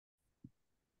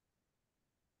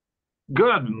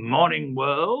Good morning,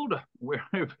 world,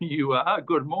 wherever you are.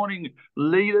 Good morning,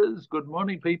 leaders. Good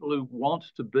morning, people who want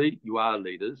to be. You are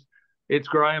leaders. It's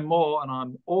Graham Moore, and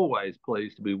I'm always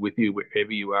pleased to be with you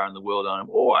wherever you are in the world. I'm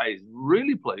always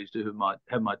really pleased to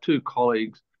have my two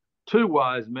colleagues, two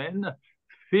wise men,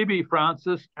 Phoebe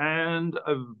Francis and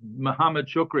Mohammed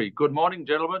Shukri. Good morning,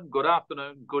 gentlemen. Good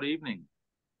afternoon. Good evening.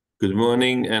 Good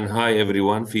morning and hi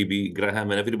everyone, Phoebe,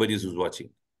 Graham, and everybody who's watching.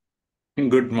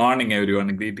 Good morning,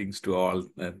 everyone. Greetings to all.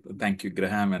 Thank you,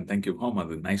 Graham, and thank you,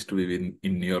 Mohammed. Nice to be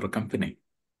in your company.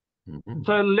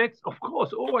 So let's, of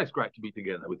course, always great to be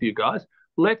together with you guys.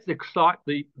 Let's excite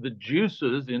the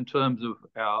juices in terms of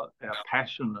our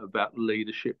passion about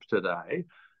leadership today.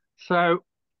 So,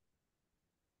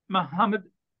 Mohammed,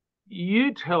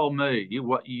 you tell me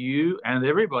what you and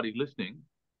everybody listening,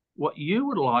 what you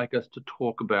would like us to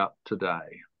talk about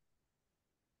today.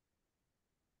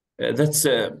 That's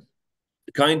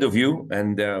kind of you,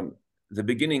 and the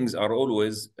beginnings are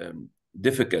always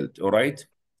difficult, all right?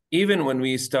 Even when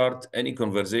we start any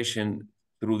conversation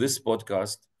through this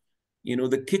podcast,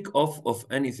 the kick-off of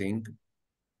anything,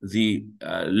 the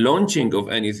launching of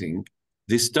anything,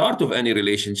 the start of any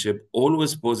relationship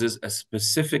always poses a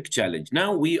specific challenge.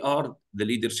 Now we are the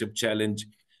leadership challenge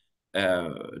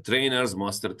trainers,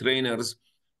 master trainers,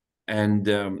 and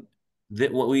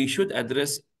we should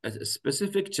address a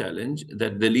specific challenge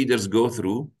that the leaders go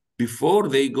through before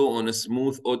they go on a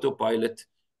smooth autopilot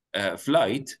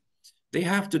flight. They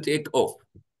have to take off,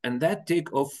 and that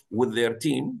take off with their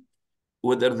team,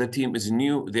 whether the team is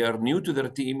new, they are new to their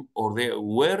team, or they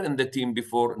were in the team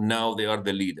before, now they are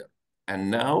the leader. And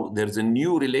now there's a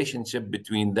new relationship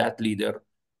between that leader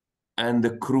and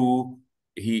the crew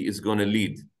he is going to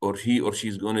lead, or he or she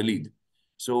is going to lead.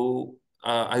 So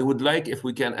I would like if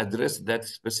we can address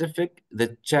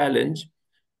the challenge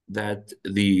that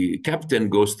the captain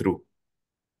goes through.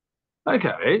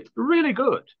 Okay, really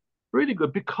good. Really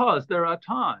good, because there are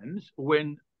times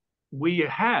when we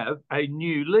have a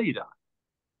new leader,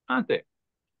 aren't there?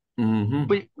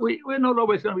 We're not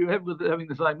always going to be having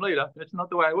the same leader. That's not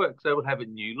the way it works. They will have a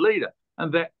new leader.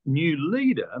 And that new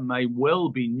leader may well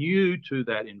be new to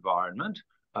that environment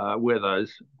where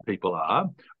those people are,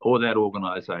 or that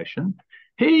organization.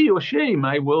 He or she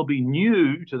may well be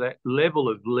new to that level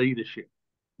of leadership,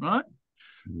 right?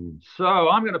 So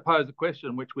I'm going to pose a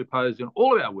question which we pose in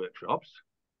all of our workshops.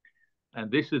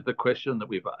 And this is the question that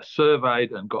we've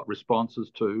surveyed and got responses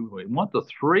to. We want the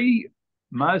three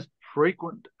most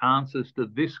frequent answers to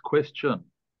this question.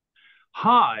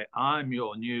 Hi, I'm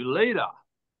your new leader.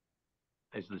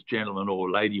 As this gentleman or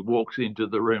lady walks into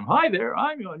the room, hi there,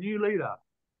 I'm your new leader.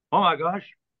 Oh my gosh,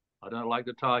 I don't like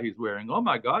the tie he's wearing. Oh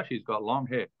my gosh, he's got long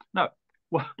hair. No.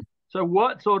 So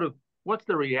what's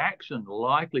the reaction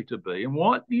likely to be? And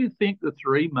what do you think the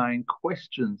three main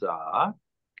questions are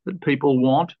that people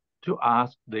want to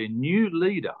ask their new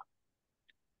leader?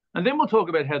 And then we'll talk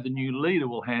about how the new leader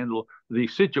will handle the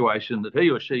situation that he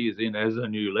or she is in as a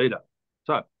new leader.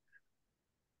 So,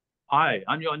 hi,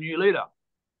 I'm your new leader.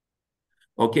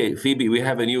 Okay, Phoebe, we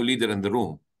have a new leader in the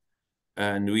room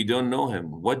and we don't know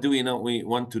him. What do we know? We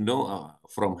want to know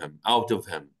from him, out of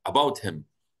him, about him.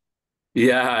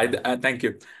 Yeah, thank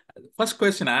you. First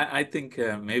question, I think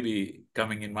maybe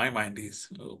coming in my mind is,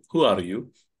 who are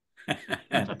you?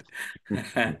 and,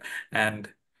 and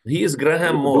he is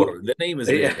Graham Moore. The name is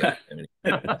there.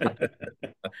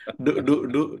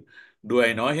 Do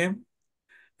I know him?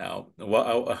 Now,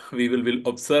 we will be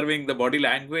observing the body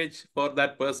language for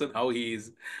that person, how he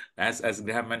is, as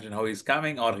Graham mentioned, how he's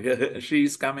coming or she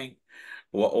is coming,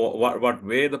 what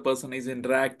way the person is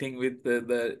interacting with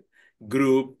the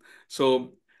group.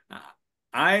 So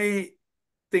I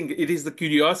think it is the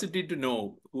curiosity to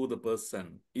know who the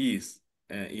person is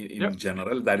in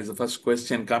general. That is the first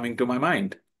question coming to my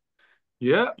mind.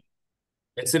 Yeah.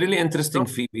 It's really interesting,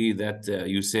 Phoebe, that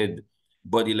you said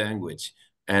body language.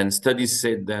 And studies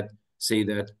say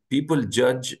that people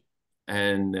judge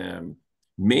and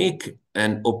make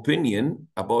an opinion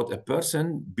about a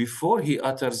person before he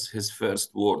utters his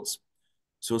first words.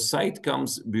 So sight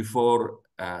comes before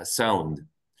sound.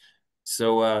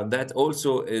 So that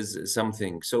also is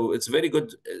something. So it's very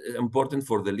good, important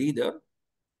for the leader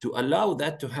to allow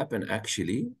that to happen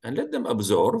actually, and let them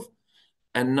absorb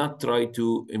and not try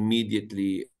to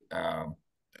immediately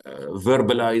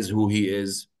verbalize who he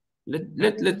is.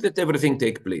 Let everything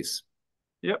take place.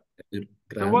 Yep.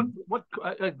 So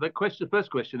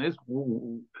first question is,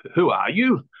 who are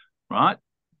you? Right?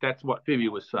 That's what Phoebe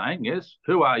was saying. Yes.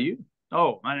 Who are you?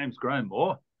 Oh, my name's Graham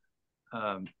Moore.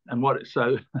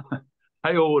 So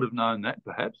they all would have known that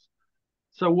perhaps.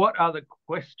 So what other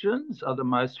questions are the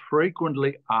most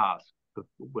frequently asked?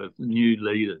 with new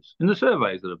leaders in the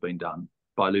surveys that have been done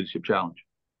by Leadership Challenge.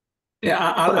 Yeah,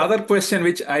 other question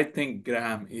which I think,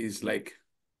 Graham, is like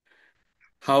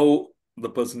how the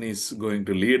person is going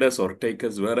to lead us or take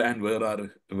us where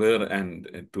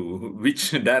and to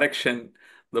which direction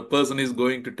the person is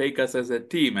going to take us as a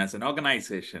team, as an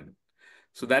organization.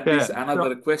 So that Yeah. is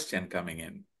another question coming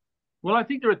in. Well, I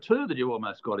think there are two that you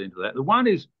almost got into that. The one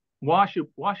is why should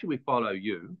we follow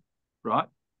you, right?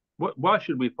 Why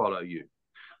should we follow you?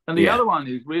 And the Yeah. other one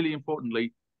is really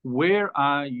importantly, where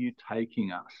are you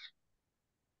taking us?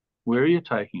 Where are you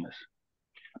taking us?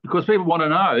 Because people want to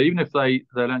know, even if they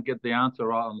don't get the answer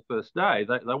right on the first day,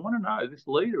 they want to know this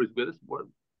leader is with us.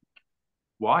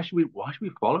 Why should we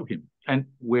follow him? And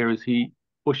where is he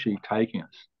or she taking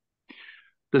us?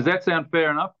 Does that sound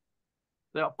fair enough?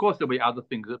 Now, of course, there'll be other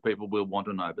things that people will want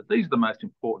to know, but these are the most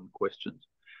important questions.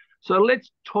 So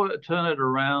let's turn it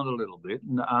around a little bit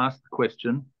and ask the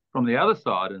question from the other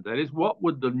side, and that is, what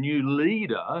would the new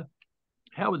leader,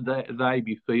 how would they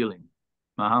be feeling?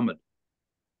 Mohammed?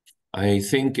 I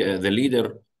think the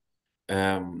leader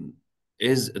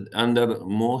is under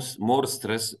more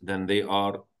stress than they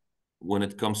are when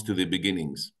it comes to the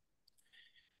beginnings,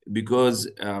 because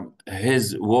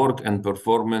his work and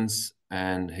performance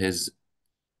and his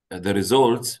the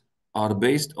results are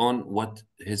based on what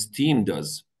his team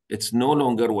does. It's no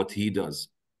longer what he does.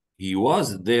 He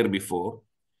was there before.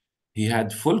 He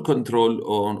had full control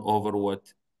over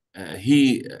what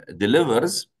he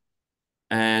delivers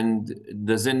and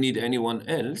doesn't need anyone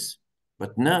else.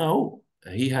 But now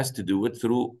he has to do it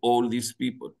through all these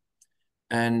people.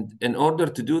 And in order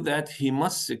to do that, he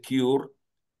must secure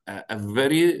a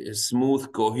very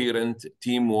smooth, coherent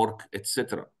teamwork,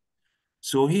 etc.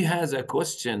 So he has a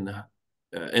question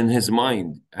in his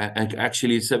mind,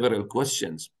 actually several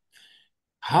questions.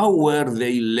 How were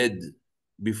they led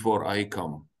before I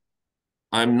come?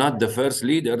 I'm not the first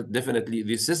leader. Definitely,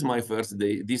 this is my first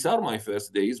day. These are my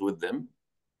first days with them.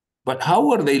 But how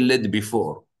were they led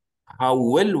before? How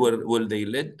well were they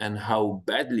led, and how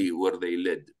badly were they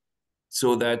led?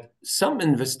 So that some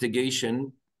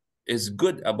investigation is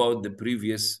good about the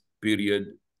previous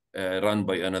period run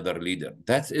by another leader.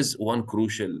 That is one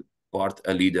crucial part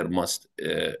a leader must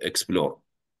explore.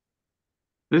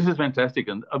 This is fantastic.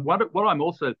 And what I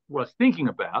was thinking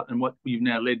about, and what you've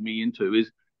now led me into,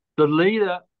 is the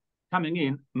leader coming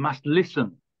in must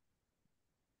listen.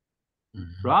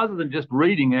 Mm-hmm. Rather than just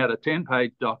reading out a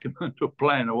 10-page document or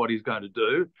plan of what he's going to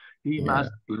do, he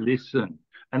must listen.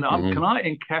 And can I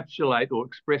encapsulate or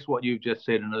express what you've just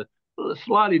said in a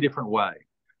slightly different way?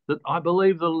 That I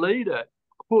believe the leader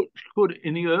could,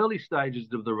 in the early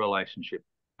stages of the relationship,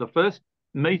 the first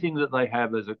meeting that they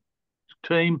have as a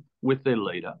team with their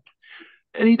leader,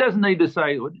 and he doesn't need to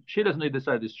say, she doesn't need to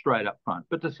say this straight up front,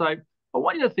 but to say, I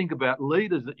want you to think about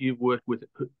leaders that you've worked with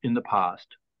in the past,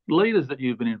 leaders that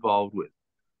you've been involved with.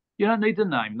 You don't need to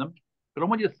name them, but I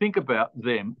want you to think about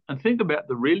them and think about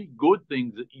the really good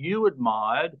things that you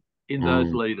admired in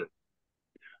those leaders.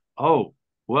 Oh,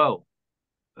 well,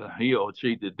 he or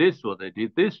she did this, or they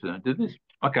did this, and did this.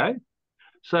 Okay.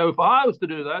 So if I was to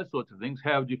do those sorts of things,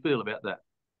 how would you feel about that?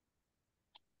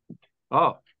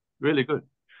 Oh, really good.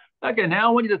 Okay, now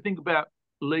I want you to think about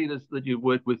leaders that you've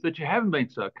worked with that you haven't been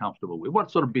so comfortable with. What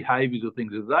sort of behaviors or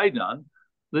things have they done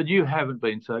that you haven't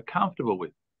been so comfortable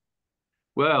with?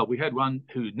 Well, we had one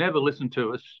who never listened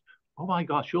to us. Oh my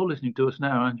gosh, you're listening to us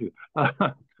now, aren't you?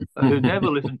 Who never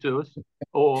listened to us,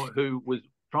 or who was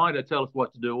trying to tell us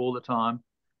what to do all the time.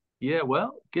 Yeah,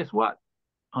 well, guess what?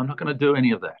 I'm not going to do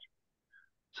any of that.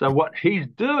 So what he's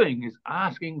doing is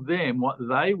asking them what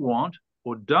they want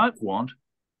or don't want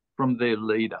from their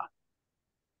leader.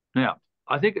 Now,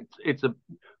 I think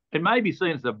it may be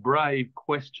seen as a brave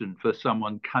question for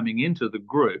someone coming into the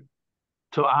group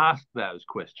to ask those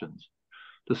questions,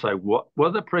 to say, what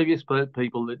are the previous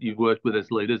people that you've worked with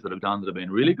as leaders that have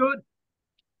been really good?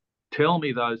 Tell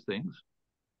me those things,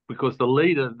 because the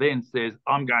leader then says,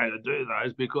 I'm going to do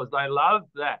those because they love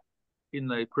that in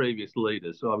the previous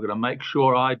leaders. So I've got to make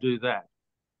sure I do that.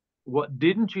 What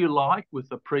didn't you like with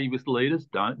the previous leaders?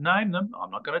 Don't name them.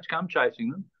 I'm not going to come chasing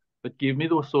them, but give me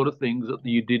the sort of things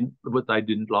that what they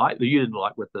didn't like, that you didn't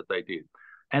like what that they did.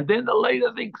 And then the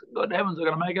leader thinks, good heavens, I'm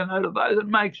going to make a note of those and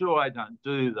make sure I don't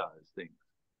do those things.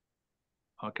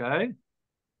 Okay?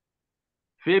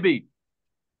 Phoebe.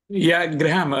 Yeah,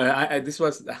 Graham, I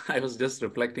was just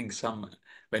reflecting some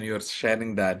when you were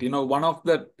sharing that. One of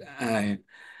the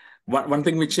one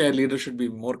thing which a leader should be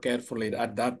more careful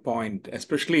at that point,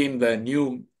 especially in the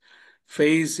new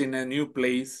phase in a new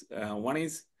place. One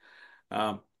is,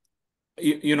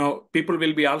 people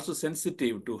will be also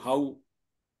sensitive to how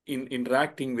in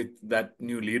interacting with that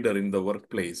new leader in the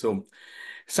workplace. So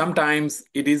sometimes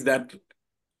it is that,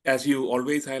 as you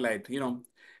always highlight,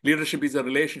 leadership is a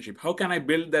relationship. How can I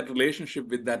build that relationship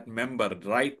with that member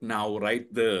right now, right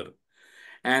there?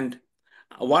 And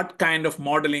what kind of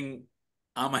modeling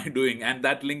am I doing? And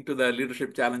that linked to the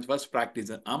leadership challenge first practice.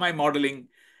 Am I modeling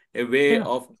a way Yeah.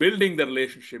 of building the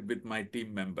relationship with my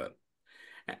team member?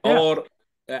 Yeah. Or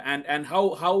and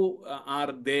how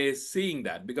are they seeing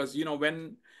that? Because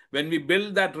when we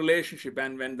build that relationship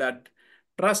and when that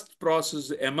trust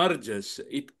process emerges,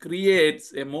 it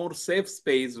creates a more safe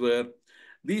space where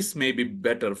these may be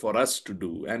better for us to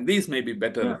do, and these may be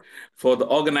better Yeah. for the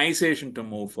organization to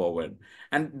move forward,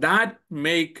 and that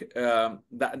make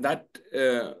that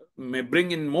may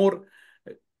bring in more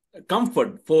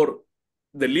comfort for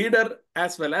the leader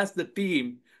as well as the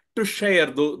team to share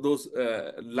those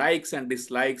likes and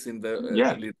dislikes in the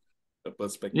Yeah. leader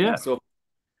perspective. Yeah. So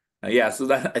yeah, so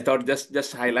that I thought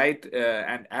just highlight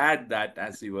and add that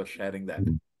as you were sharing that.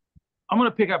 I'm going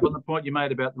to pick up on the point you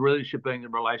made about the leadership being a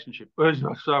relationship.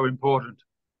 It's so important.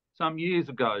 Some years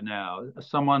ago now,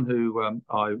 someone who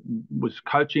I was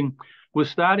coaching was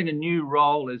starting a new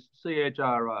role as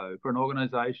CHRO for an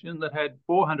organisation that had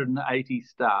 480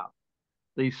 staff.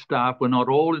 These staff were not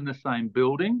all in the same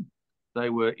building. They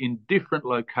were in different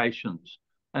locations.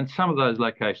 And some of those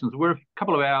locations were a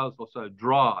couple of hours or so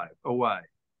drive away.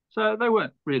 So they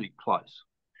weren't really close.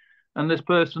 And this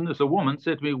person, as a woman,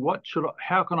 said to me,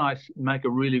 how can I make a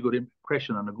really good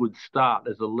impression and a good start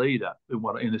as a leader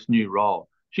in this new role?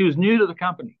 She was new to the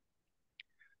company.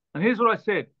 And here's what I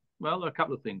said. Well, there are a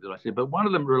couple of things that I said, but one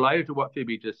of them related to what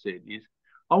Phoebe just said is,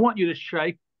 I want you to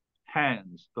shake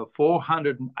hands for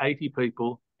 480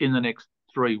 people in the next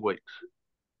 3 weeks.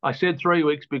 I said 3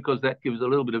 weeks because that gives a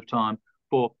little bit of time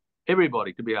for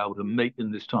everybody to be able to meet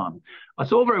in this time.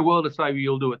 It's all very well to say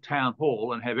you'll do a town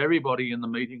hall and have everybody in the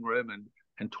meeting room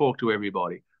and talk to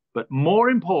everybody. But more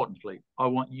importantly, I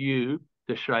want you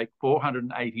to shake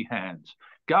 480 hands.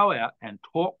 Go out and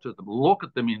talk to them, look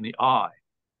at them in the eye,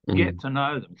 get to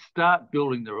know them, start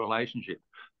building the relationship.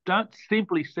 Don't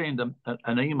simply send them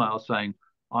an email saying,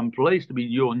 I'm pleased to be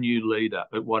your new leader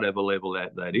at whatever level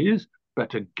that is,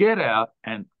 but to get out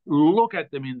and look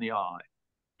at them in the eye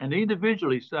and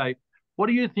individually say, what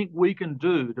do you think we can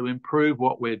do to improve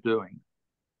what we're doing?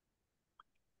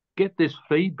 Get this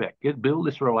feedback, build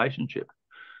this relationship.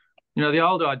 The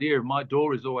old idea of my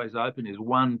door is always open is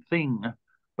one thing,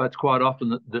 but it's quite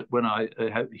often that when I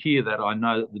hear that, I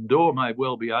know that the door may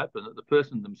well be open, that the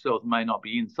person themselves may not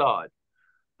be inside.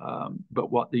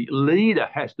 But what the leader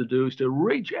has to do is to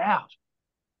reach out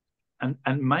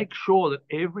and make sure that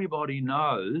everybody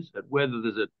knows that whether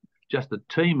there's just a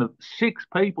team of 6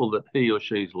 people that he or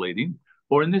she's leading,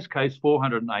 or in this case,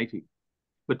 480,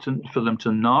 but for them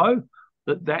to know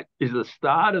that is the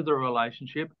start of the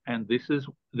relationship, and this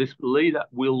leader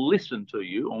will listen to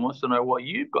you and wants to know what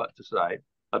you've got to say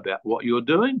about what you're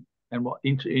doing and what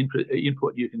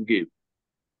input you can give.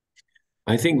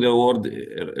 I think the word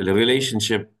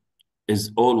relationship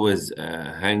is always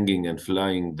hanging and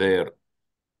flying there,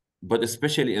 but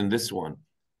especially in this one,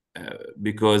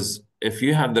 because if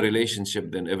you have the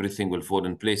relationship, then everything will fall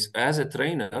in place. As a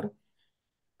trainer,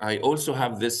 I also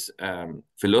have this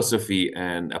philosophy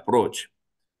and approach.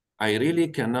 I really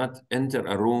cannot enter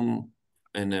a room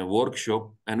in a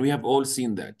workshop, and we have all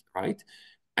seen that, right?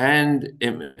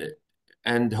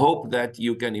 And hope that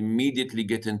you can immediately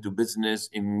get into business,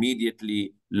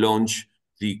 immediately launch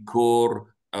the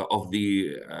core of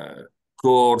the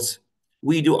course.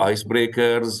 We do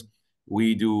icebreakers,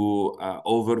 we do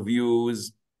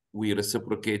overviews, we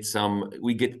reciprocate some,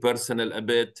 we get personal a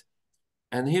bit.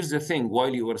 And here's the thing,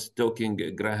 while you were talking,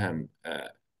 Graham,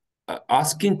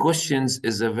 asking questions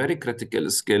is a very critical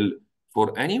skill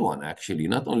for anyone, actually,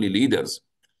 not only leaders.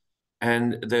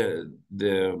 And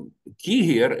the key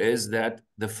here is that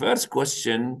the first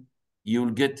question,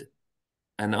 you'll get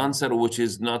an answer which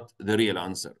is not the real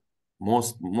answer,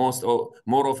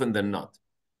 more often than not.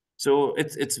 So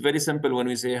it's very simple when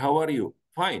we say, how are you?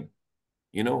 Fine.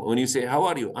 When you say, how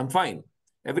are you? I'm fine.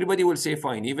 Everybody will say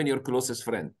fine, even your closest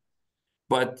friend.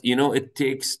 But, it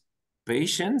takes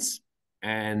patience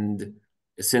and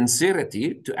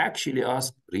sincerity to actually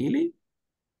ask, really?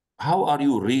 How are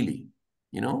you really?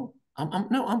 No,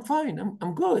 I'm fine.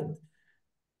 I'm good.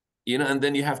 And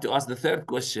then you have to ask the third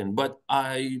question, but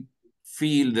I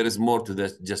feel there is more to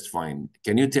this, just fine.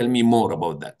 Can you tell me more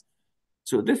about that?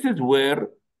 So this is where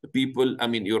people,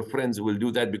 your friends will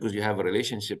do that because you have a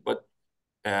relationship, but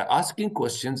asking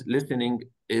questions, listening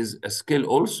is a skill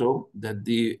also that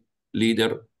the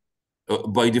leader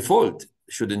by default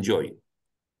should enjoy.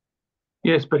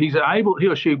 Yes, but he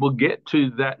or she will get to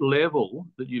that level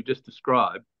that you've just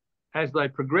described as they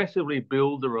progressively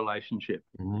build the relationship.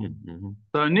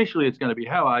 So initially it's going to be,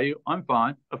 how are you? I'm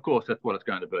fine. Of course, that's what it's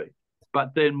going to be.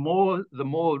 But then the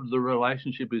more the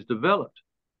relationship is developed,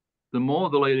 the more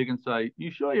the leader can say,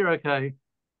 you sure you're okay?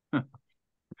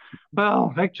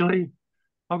 Well, actually,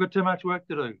 I've got too much work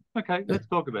to do. Okay, let's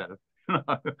talk about it.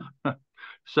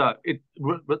 So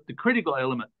but the critical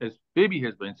element, as Phoebe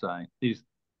has been saying, is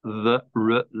the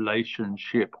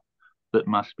relationship that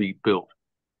must be built.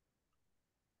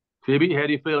 Phoebe, how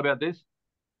do you feel about this?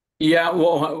 Yeah,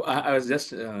 well, I was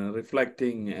just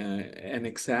reflecting an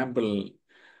example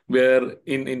where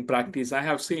in practice I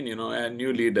have seen, a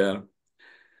new leader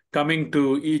coming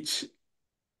to each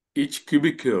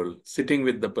cubicle, sitting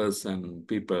with the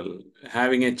people,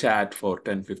 having a chat for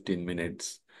 10, 15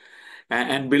 minutes,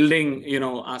 and building,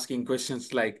 asking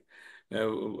questions like,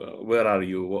 where are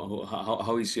you?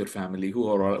 How is your family? Who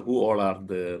all are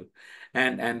there?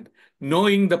 And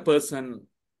knowing the person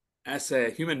as a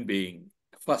human being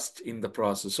first in the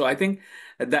process. So I think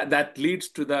that leads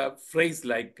to the phrase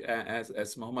like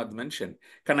as Mohammed mentioned,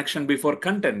 connection before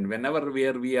content. Whenever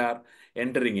we are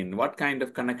entering in, what kind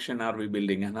of connection are we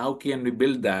building, and how can we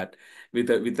build that with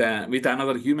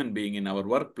another human being in our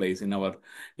workplace, in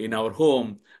our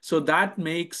home? So that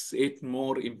makes it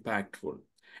more impactful.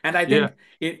 And I Yeah,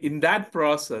 think in that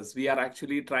process, we are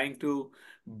actually trying to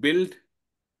build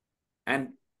and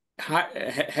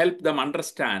help them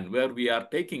understand where we are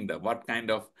taking them, what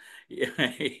kind of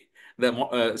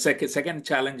the second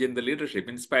challenge in the leadership,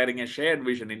 inspiring a shared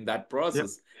vision in that yeah,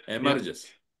 process yeah, emerges.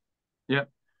 yeah.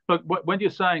 Look, when you're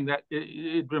saying that,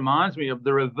 it reminds me of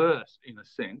the reverse, in a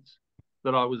sense,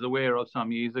 that I was aware of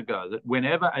some years ago. That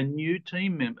whenever a new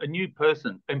team member, a new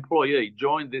person, employee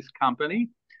joined this company,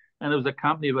 and there was a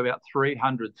company of about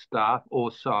 300 staff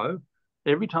or so,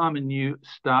 every time a new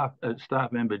staff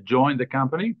member joined the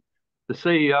company, the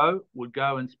CEO would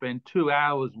go and spend 2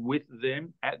 hours with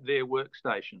them at their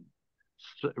workstation,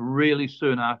 really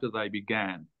soon after they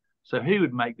began. So he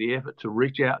would make the effort to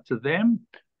reach out to them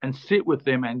and sit with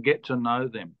them and get to know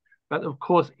them. But of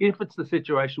course, if it's the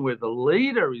situation where the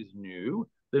leader is new,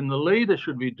 then the leader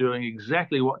should be doing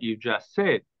exactly what you just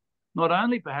said. Not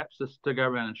only perhaps just to go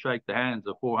around and shake the hands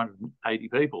of 480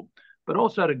 people, but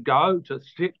also to go to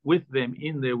sit with them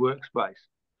in their workspace,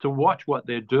 to watch what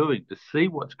they're doing, to see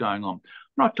what's going on,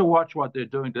 not to watch what they're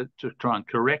doing to try and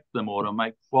correct them or to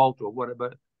make fault or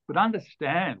whatever, but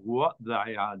understand what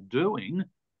they are doing,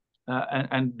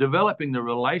 and developing the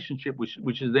relationship,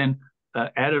 which is then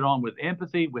added on with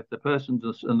empathy with the person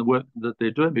and the work that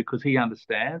they're doing, because he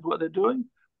understands what they're doing.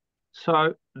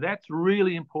 So that's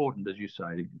really important, as you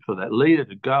say, for that leader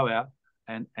to go out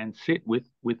and sit with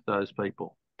those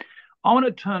people. I want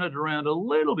to turn it around a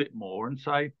little bit more and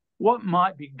say what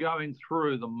might be going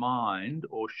through the mind,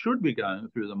 or should be going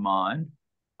through the mind,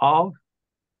 of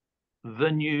the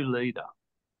new leader.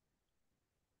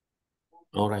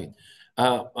 All right.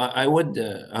 I want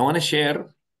to share.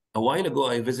 A while ago,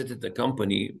 I visited the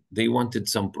company. They wanted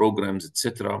some programs,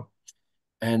 etc.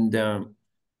 And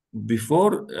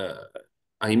before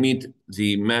I meet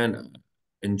the man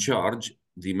in charge,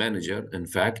 the manager, in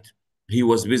fact, he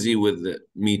was busy with the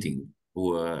meeting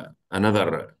with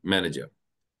another manager.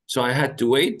 So I had to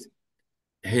wait.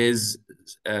 His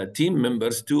team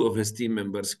members, two of his team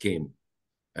members came,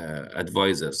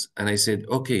 advisors. And I said,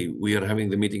 okay, we are having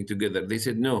the meeting together. They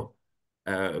said, no,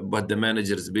 but the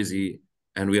manager is busy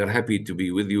and we are happy to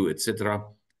be with you, etc.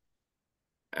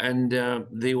 And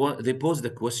they posed a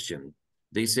question.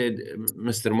 They said,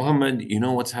 Mr. Muhammad, you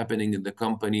know what's happening in the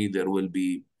company? There will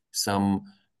be some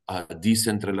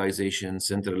decentralization,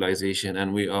 centralization,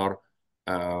 and we are,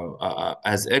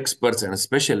 as experts and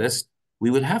specialists, we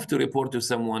will have to report to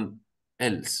someone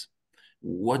else.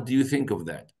 What do you think of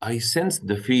that? I sensed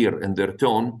the fear in their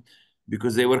tone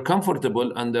because they were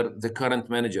comfortable under the current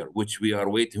manager,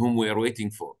 whom we are waiting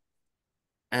for.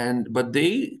 But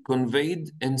they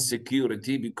conveyed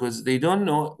insecurity because they don't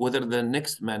know whether the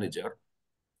next manager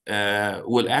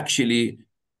will actually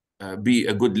be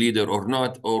a good leader or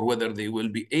not, or whether they will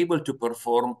be able to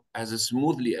perform as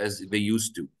smoothly as they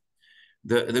used to.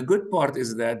 The good part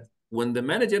is that when the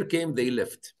manager came, they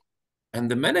left. And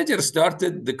the manager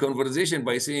started the conversation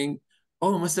by saying,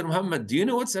 oh, Mr. Muhammad, do you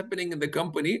know what's happening in the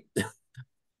company?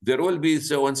 There will be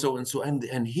so and so and so.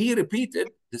 And he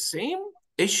repeated the same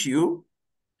issue,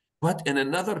 but in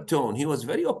another tone. He was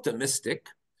very optimistic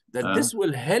that this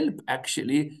will help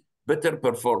actually better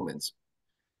performance.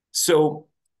 So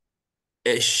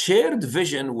a shared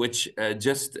vision, which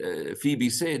just Phoebe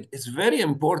said, is very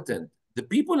important. The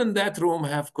people in that room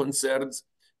have concerns.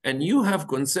 and you have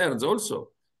concerns also.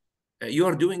 You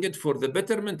are doing it for the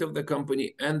betterment of the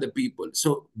company and the people.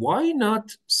 So why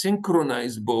not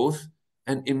synchronize both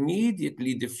and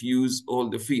immediately diffuse all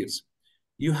the fears?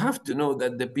 You have to know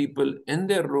that the people in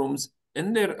their rooms,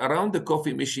 in their around the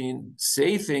coffee machine,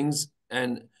 say things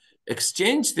and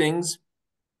exchange things,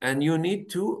 and you need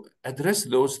to address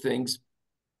those things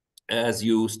as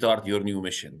you start your new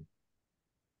mission.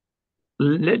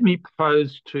 Let me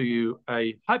pose to you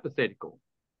a hypothetical.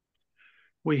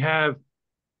 We have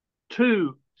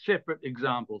two separate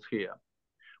examples here.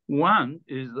 One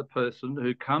is the person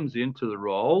who comes into the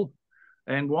role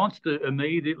and wants to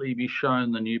immediately be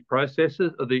shown the new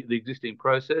processes, the existing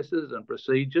processes and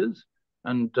procedures,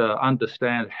 and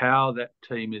understand how that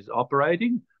team is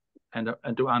operating, and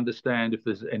to understand if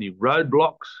there's any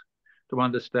roadblocks, to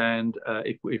understand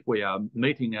if we are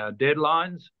meeting our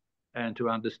deadlines, and to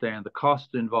understand the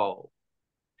costs involved,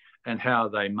 and how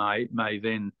they may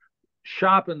then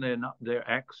sharpen their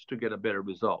axe to get a better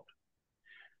result.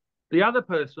 The other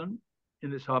person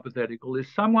in this hypothetical is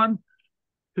someone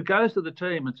who goes to the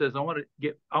team and says, I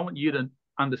want you to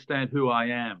understand who I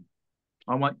am.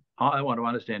 I want to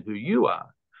understand who you are.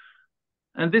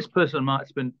 And this person might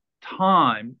spend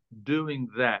time doing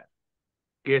that,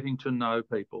 getting to know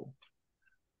people,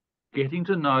 getting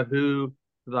to know who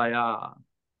they are,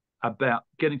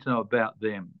 getting to know about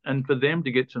them, and for them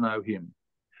to get to know him.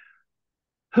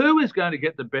 Who is going to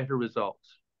get the better results?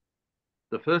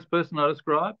 The first person I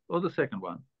described or the second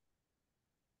one?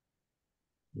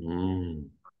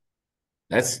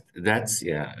 That's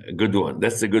yeah, a good one.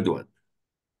 That's a good one.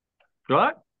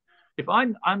 Right? If I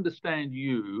understand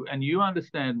you and you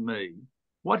understand me,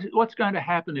 what's going to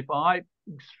happen if I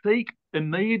seek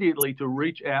immediately to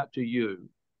reach out to you?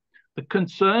 The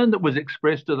concern that was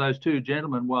expressed to those two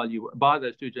gentlemen while you were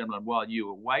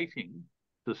waiting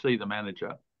to see the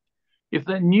manager, if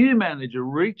the new manager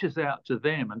reaches out to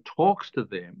them and talks to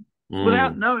them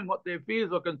without knowing what their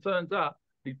fears or concerns are,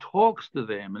 he talks to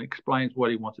them and explains what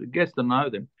he wants, he gets to know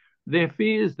them, their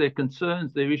fears, their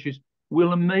concerns, their issues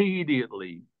will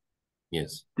immediately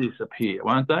disappear,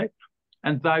 won't they?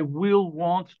 And they will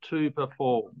want to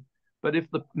perform. But if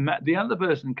the other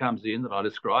person comes in that I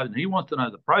described and he wants to know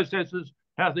the processes,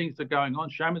 how things are going on,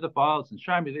 show me the files and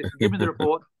show me this, give me the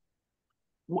report,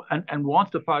 and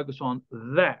wants to focus on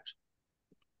that,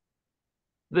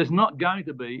 there's not going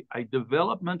to be a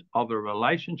development of a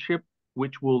relationship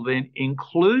which will then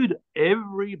include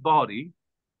everybody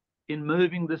in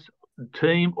moving this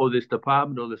team or this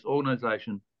department or this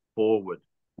organization forward.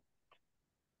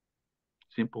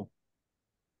 Simple.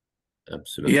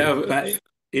 Absolutely. Yeah,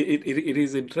 it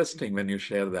is interesting when you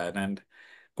share that. And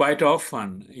quite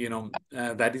often,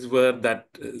 that is where that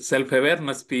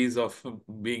self-awareness piece of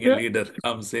being a leader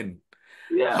comes in.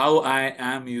 Yeah. How I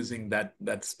am using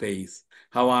that space,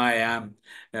 how I am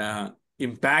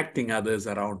impacting others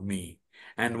around me,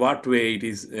 and what way it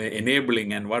is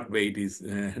enabling and what way it is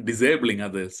disabling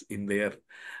others in their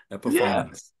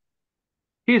performance.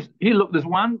 Look, there's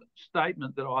one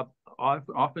statement that I've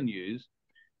often used,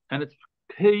 and it's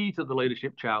key to the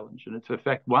leadership challenge, and it's in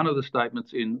fact one of the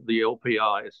statements in the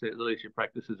LPI, the Leadership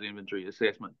Practices Inventory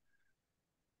Assessment.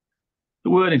 The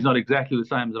wording is not exactly the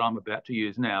same that I'm about to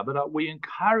use now, but we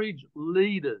encourage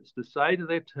leaders to say to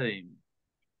their team,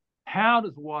 how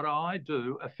does what I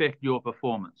do affect your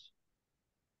performance?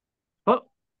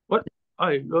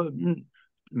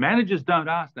 Managers don't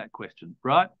ask that question,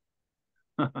 right?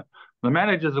 The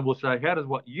managers will say, how does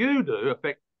what you do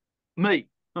affect me?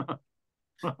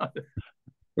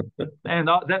 And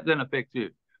that then affects you.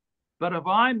 But if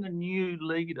I'm the new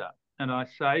leader and I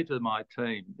say to my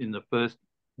team in the first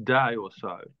day or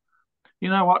so, you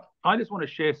know what, I just want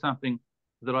to share something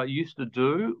that I used to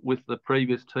do with the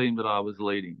previous team that I was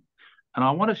leading. And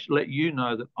I want to let you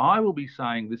know that I will be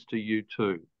saying this to you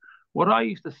too. What I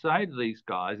used to say to these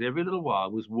guys every little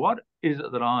while was, what is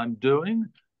it that I'm doing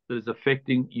that is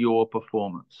affecting your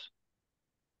performance?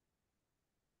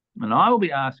 And I will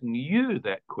be asking you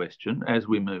that question as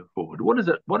we move forward.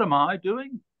 What am I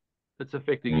doing that's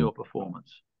affecting your performance?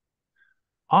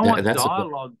 I want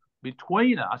dialogue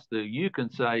between us that you can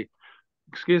say,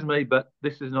 excuse me, but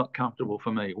this is not comfortable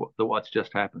for me, what's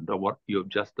just happened or what you've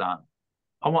just done.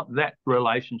 I want that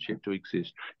relationship to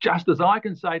exist. Just as I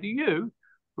can say to you,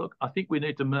 look, I think we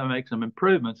need to make some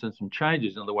improvements and some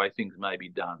changes in the way things may be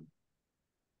done.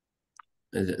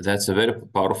 That's a very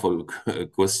powerful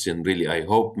question, really. I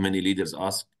hope many leaders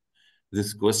ask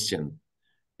this question.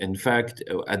 In fact,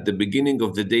 at the beginning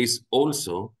of the days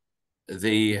also,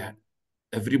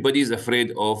 everybody is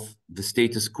afraid of the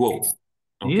status quo.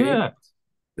 Okay? Yeah.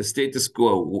 The status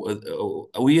quo.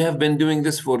 We have been doing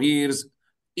this for years.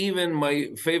 Even my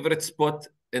favorite spot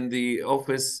in the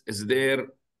office is there.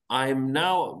 I'm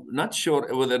now not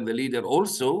sure whether the leader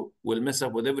also will mess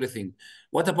up with everything.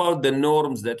 What about the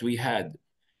norms that we had?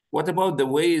 What about the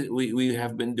way we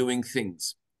have been doing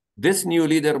things? This new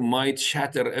leader might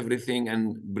shatter everything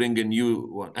and bring a new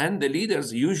one. And the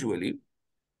leaders usually,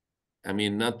 I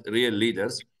mean, not real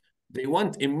leaders, they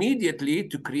want immediately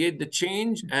to create the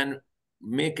change and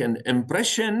make an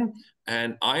impression.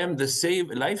 And I am the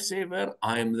lifesaver.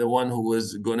 I am the one who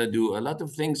is going to do a lot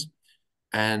of things.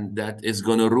 And that is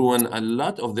going to ruin a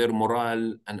lot of their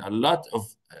morale and a lot of,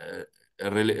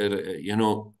 you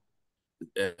know,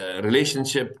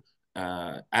 relationship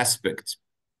aspects.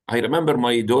 I remember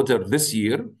my daughter this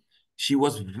year, she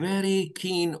was very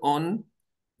keen on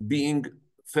being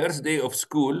first day of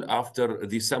school after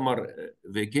the summer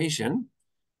vacation.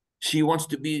 She wants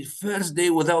to be first day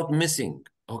without missing.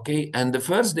 Okay. And the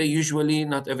first day, usually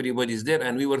not everybody's there.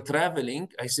 And we were traveling.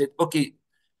 I said, okay,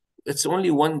 it's only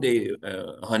one day,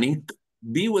 honey.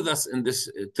 Be with us in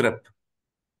this trip.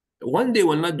 One day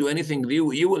will not do anything.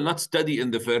 You will not study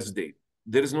in the first day.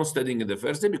 There is no studying in the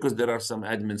first day because there are some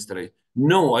administrative.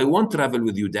 No, I won't travel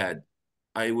with you, Dad.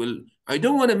 I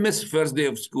don't want to miss first day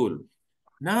of school.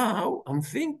 Now I'm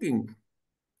thinking,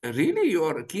 really, you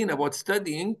are keen about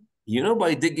studying? You know,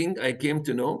 by digging, I came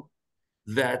to know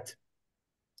that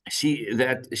she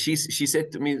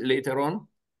said to me later on,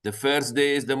 the first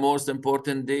day is the most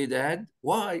important day, Dad.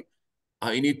 Why?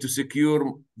 I need to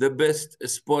secure the best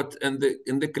spot in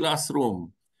the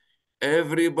classroom.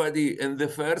 Everybody in the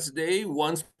first day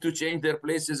wants to change their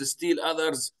places, steal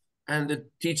others, and the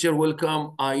teacher will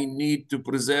come. I need to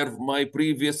preserve my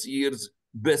previous year's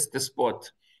best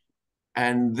spot.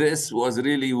 And this was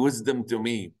really wisdom to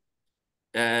me.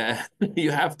 Uh, you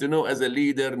have to know, as a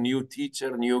leader, new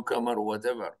teacher, newcomer,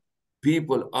 whatever,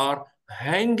 people are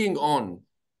hanging on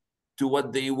to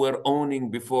what they were owning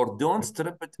before. Don't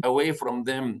strip it away from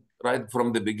them right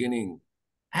from the beginning.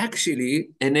 Actually,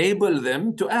 enable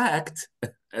them to act,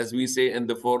 as we say in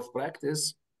the fourth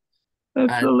practice, and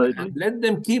Absolutely. let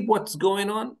them keep what's going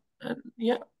on. And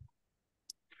yeah.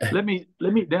 Let me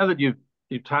now that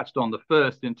you've touched on the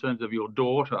first in terms of your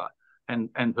daughter and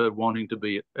her wanting to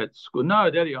be at school. No,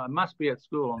 Daddy, I must be at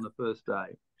school on the first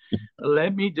day.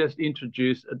 Let me just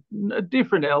introduce a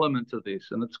different element to this,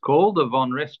 and it's called the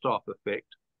von Restoff effect.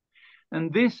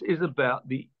 And this is about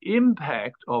the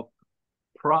impact of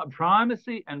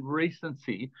primacy and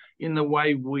recency in the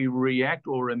way we react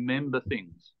or remember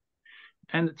things.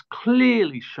 And it's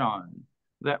clearly shown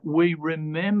that we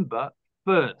remember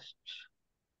first.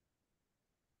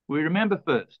 We remember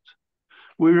first.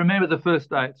 We remember the first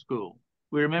day at school.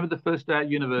 We remember the first day at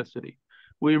university.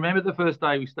 We remember the first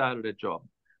day we started a job.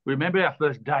 We remember our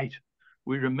first date.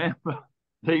 We remember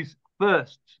these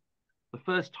firsts, the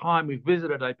first time we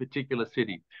visited a particular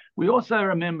city. We also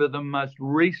remember the most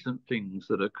recent things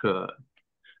that occur.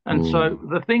 And so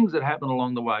the things that happen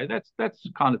along the way, that's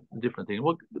kind of a different thing.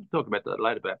 We'll talk about that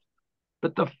later, perhaps.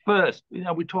 But the first,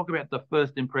 we talk about the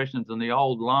first impressions and the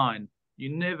old line,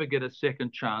 you never get a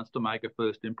second chance to make a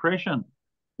first impression.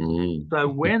 So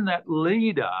when that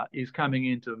leader is coming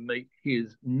in to meet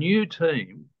his new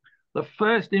team, the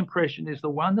first impression is the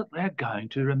one that they're going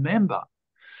to remember.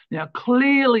 Now,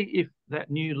 clearly, if that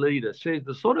new leader says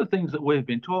the sort of things that we've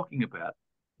been talking about,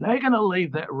 they're going to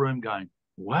leave that room going,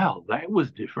 wow, that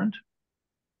was different.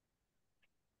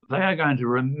 They are going to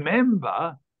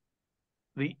remember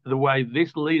the way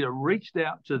this leader reached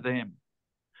out to them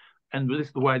and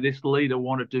the way this leader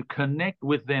wanted to connect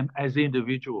with them as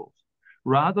individuals,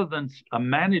 rather than a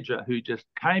manager who just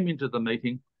came into the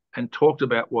meeting and talked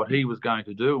about what he was going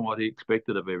to do and what he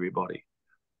expected of everybody.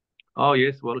 Oh,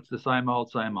 yes, well, it's the same old,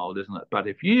 isn't it? But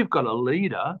if you've got a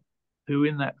leader who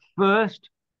in that first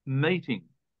meeting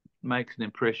makes an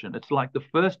impression, it's like the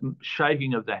first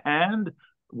shaking of the hand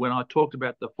when I talked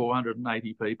about the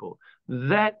 480 people,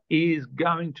 that is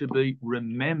going to be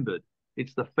remembered.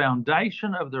 It's the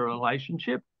foundation of the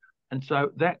relationship. And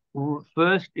so that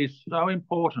first is so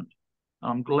important.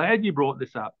 I'm glad you brought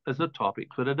this up as a topic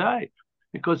for today,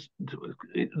 because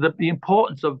the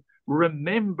importance of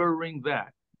remembering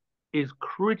that is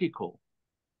critical.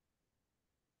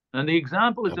 And the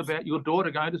example is about your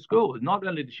daughter going to school. Not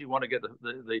only does she want to get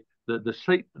the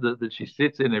seat that she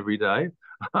sits in every day,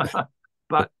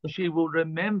 but she will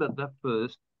remember the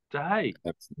first day.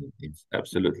 Absolutely.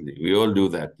 Absolutely. We all do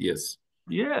that. Yes.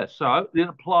 Yeah. So it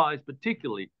applies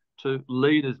particularly to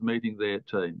leaders meeting their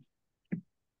teams.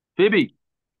 Phoebe,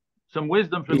 some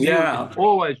wisdom from you is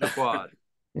always required.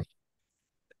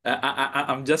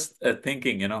 I'm just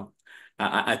thinking,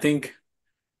 I think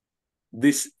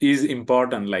this is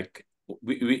important. Like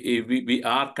we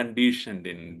are conditioned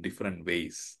in different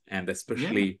ways, and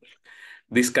especially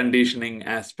this conditioning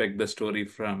aspect, the story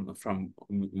from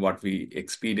what we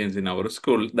experience in our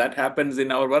school, that happens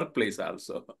in our workplace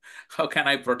also. How can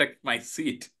I protect my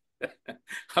seat?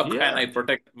 How can I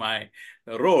protect my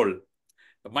role,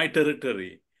 my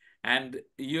territory? And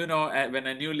when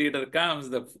a new leader comes,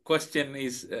 the question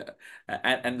is,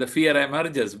 and the fear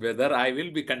emerges, whether I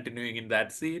will be continuing in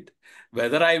that seat,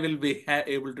 whether I will be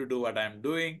able to do what I'm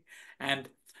doing. And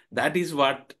that is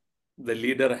what the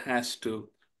leader has to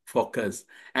focus.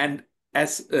 And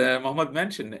as Mohammed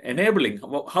mentioned, enabling,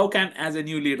 how can, as a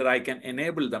new leader, I can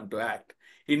enable them to act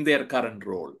in their current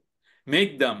role,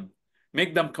 make them,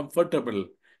 comfortable,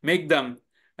 make them,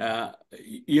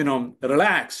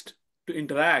 relaxed to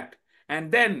interact.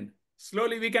 And then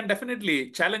slowly we can definitely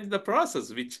challenge the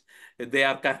process which they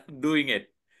are doing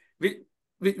it, which,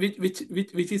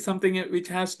 which is something which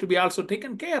has to be also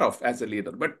taken care of as a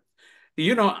leader. But,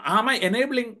 am I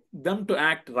enabling them to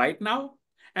act right now?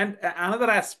 And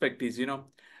another aspect is,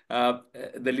 the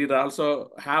leader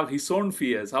also have his own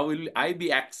fears. How will I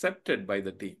be accepted by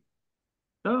the team?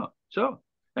 Sure,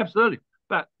 absolutely.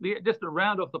 But just to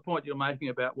round off the point you're making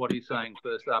about what he's saying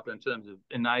first up in terms of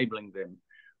enabling them,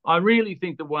 I really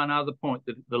think that one other point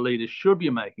that the leader should be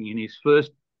making in his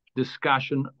first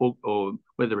discussion, or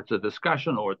whether it's a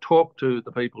discussion or a talk to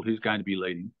the people who's going to be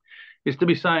leading, is to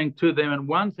be saying to them, and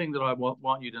one thing that I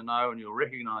want you to know, and you'll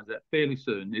recognize that fairly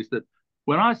soon, is that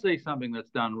when I see something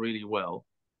that's done really well,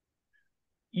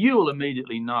 you will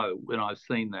immediately know when I've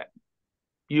seen that.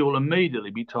 You will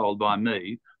immediately be told by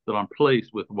me that I'm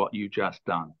pleased with what you just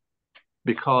done,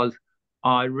 because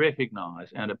I recognize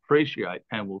and appreciate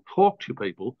and will talk to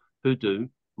people who do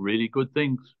really good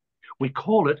things. We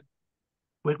call it,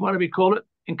 what do we call it?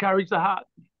 Encourage the heart,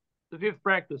 the fifth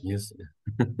practice. Yes.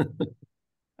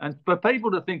 And for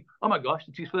people to think, oh my gosh,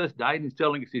 it's his first day and he's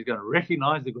telling us he's going to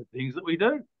recognize the good things that we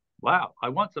do. Wow, I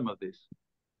want some of this.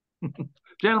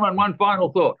 Gentlemen, one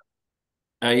final thought.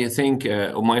 I think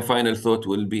my final thought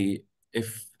will be,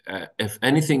 if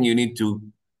anything you need to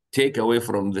take away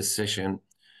from this session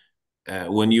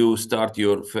when you start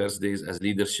your first days as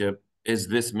leadership, is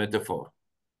this metaphor.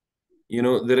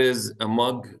 There is a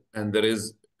mug and there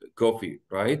is coffee,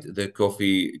 right? The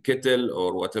coffee kettle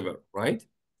or whatever, right?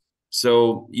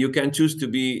 So you can choose to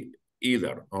be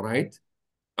either, all right?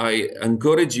 I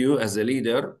encourage you as a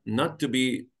leader not to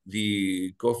be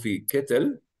the coffee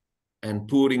kettle and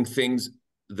pouring things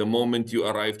the moment you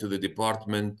arrive to the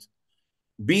department.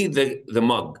 Be the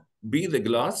mug, be the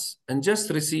glass, and just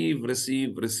receive,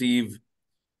 receive, receive.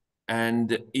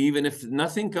 And even if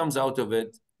nothing comes out of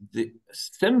it, the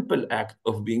simple act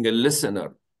of being a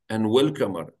listener and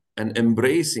welcomer and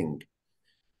embracing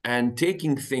and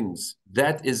taking things,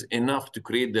 that is enough to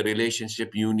create the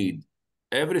relationship you need.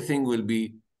 Everything will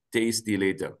be tasty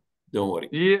later. Don't worry.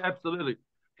 Yeah, absolutely.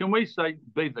 Can we say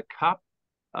be the cup?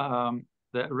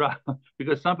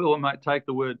 Because some people might take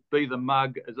the word be the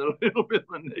mug as a little bit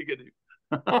of a negative.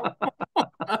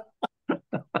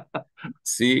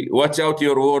 See, watch out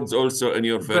your words also in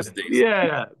your first days.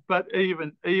 Yeah, but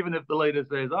even if the leader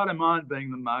says, I don't mind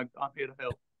being the mug, I'm here to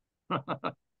help.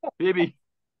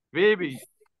 Baby,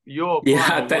 your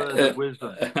final word of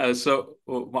wisdom. So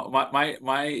my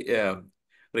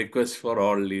request for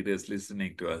all leaders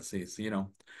listening to us is, be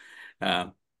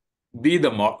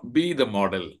the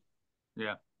model.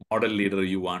 Yeah. Model leader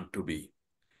you want to be.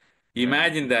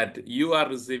 Imagine that you are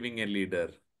receiving a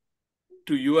leader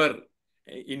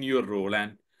in your role,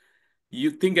 and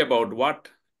you think about what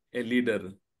a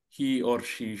leader he or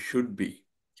she should be,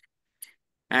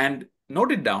 and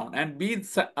note it down and be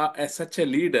such a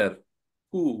leader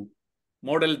who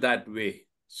model that way,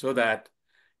 so that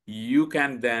you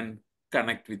can then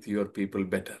connect with your people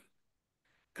better.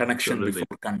 Connection Absolutely.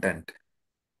 before content.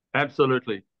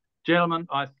 Absolutely. Gentlemen,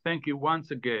 I thank you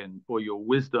once again for your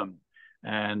wisdom.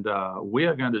 And we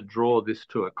are going to draw this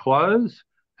to a close.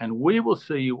 And we will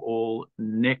see you all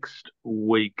next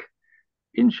week.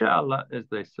 Inshallah, as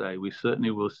they say, we certainly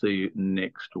will see you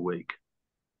next week.